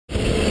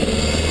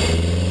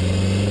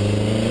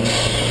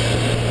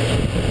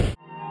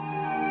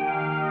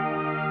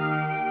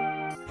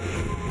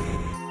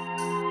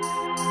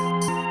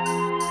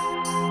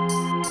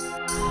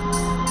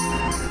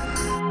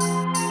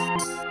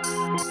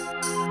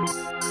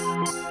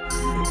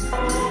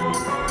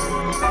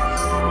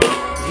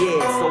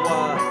Yeah, so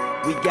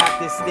we got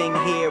this thing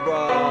here,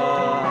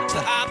 The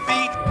IV.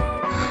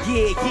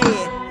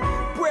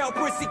 yeah. Braille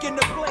Brissy in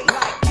the play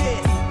like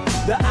this.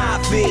 The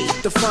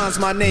IV defines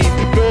my name. You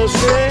know what I'm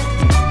saying?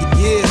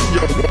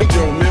 Yeah.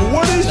 Yo, man,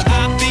 what is The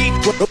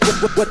IV.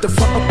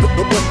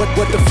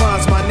 what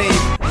defines my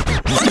name?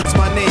 It's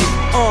my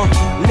name.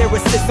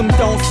 Lyricism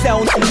don't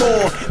sell no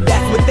more.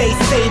 That's what they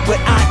say, but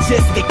I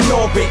just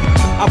ignore it.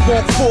 I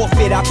won't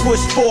forfeit, I push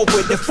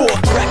forward the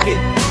fourth record.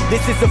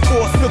 This is a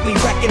force to be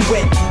reckoned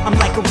with. I'm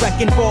like a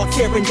wrecking ball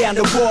tearing down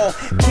the wall.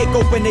 Kick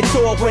open the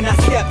door when I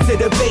step to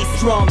the bass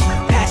drum.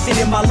 Passion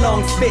in my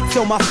lungs, spit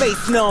till my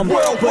face numb.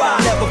 But I'll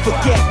never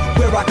forget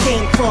where I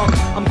came from.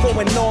 I'm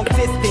going long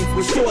distance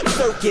with short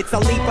circuits. I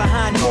leave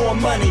behind more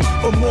money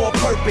for more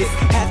purpose.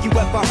 Have you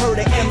ever heard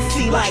an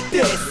MC like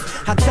this?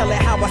 I tell it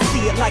how I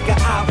see it like an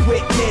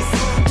eyewitness.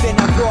 Then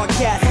I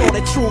broadcast all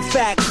the true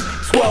facts.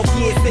 12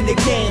 years in the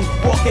game,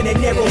 walking a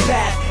narrow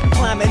path,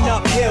 climbing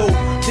uphill.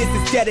 This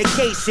is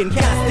dedication,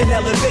 constant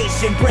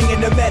elevation,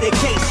 bringing the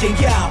medication,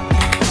 yo.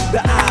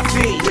 The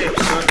IV.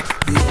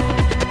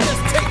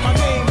 Just take my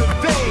name in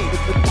vain.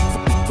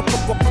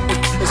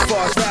 As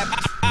far as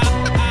rap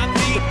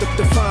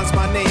defines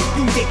my name.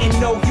 You didn't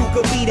know you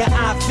could be the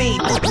IV.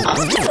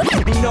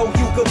 Didn't know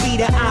you could be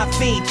the IV,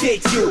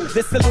 did you?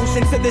 The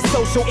solution to the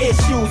social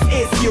issues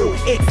is you.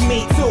 It's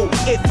me too.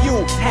 If you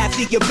have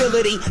the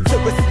ability to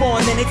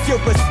respond, then it's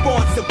your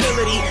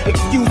responsibility.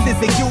 Excuses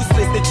are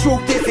useless. The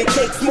truth is it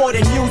takes more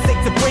than music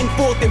to bring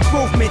forth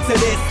improvement to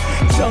this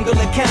jungle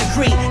of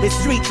concrete. The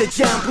streets of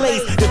John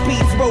Blaze. The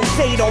beats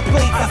rotate on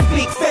plates. I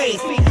speak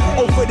faith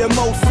over the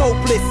most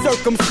hopeless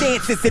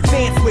circumstances.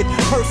 Advance with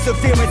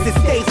perseverance and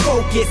stay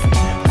focused.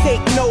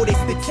 Take notice,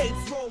 the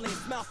tape's rolling,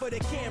 smile for the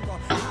camera.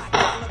 High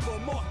caliber,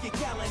 mark your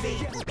calendar.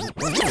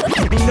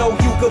 You know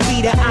you could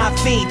be the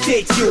IV,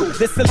 did you?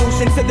 The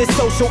solution to the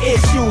social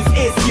issues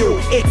is you.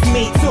 It's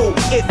me too.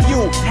 If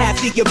you have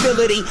the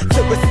ability to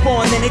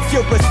respond, then it's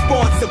your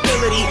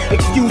responsibility.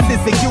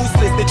 Excuses are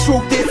useless. The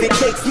truth is it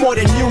takes more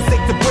than music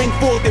to bring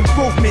forth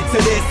improvement to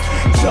this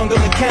jungle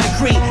of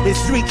concrete. The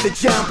streets of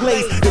John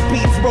Blaze. The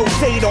beats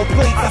rotate on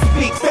plates. I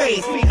speak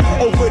faith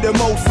over the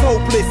most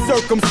hopeless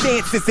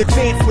circumstances.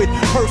 Advance with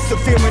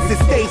perseverance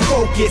and stay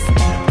focused.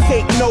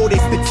 Take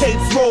notice, the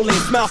tape's rolling.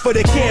 Smile for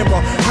the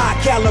camera. High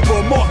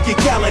caliber, mark your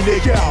calendar,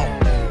 yo.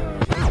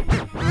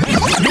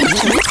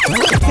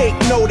 Take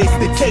notice,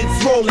 the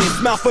tape's rolling.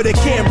 Smile for the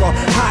camera.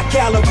 High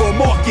caliber,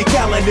 mark your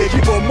calendar.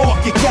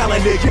 Mark your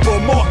calendar.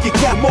 Mark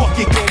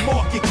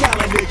your calendar.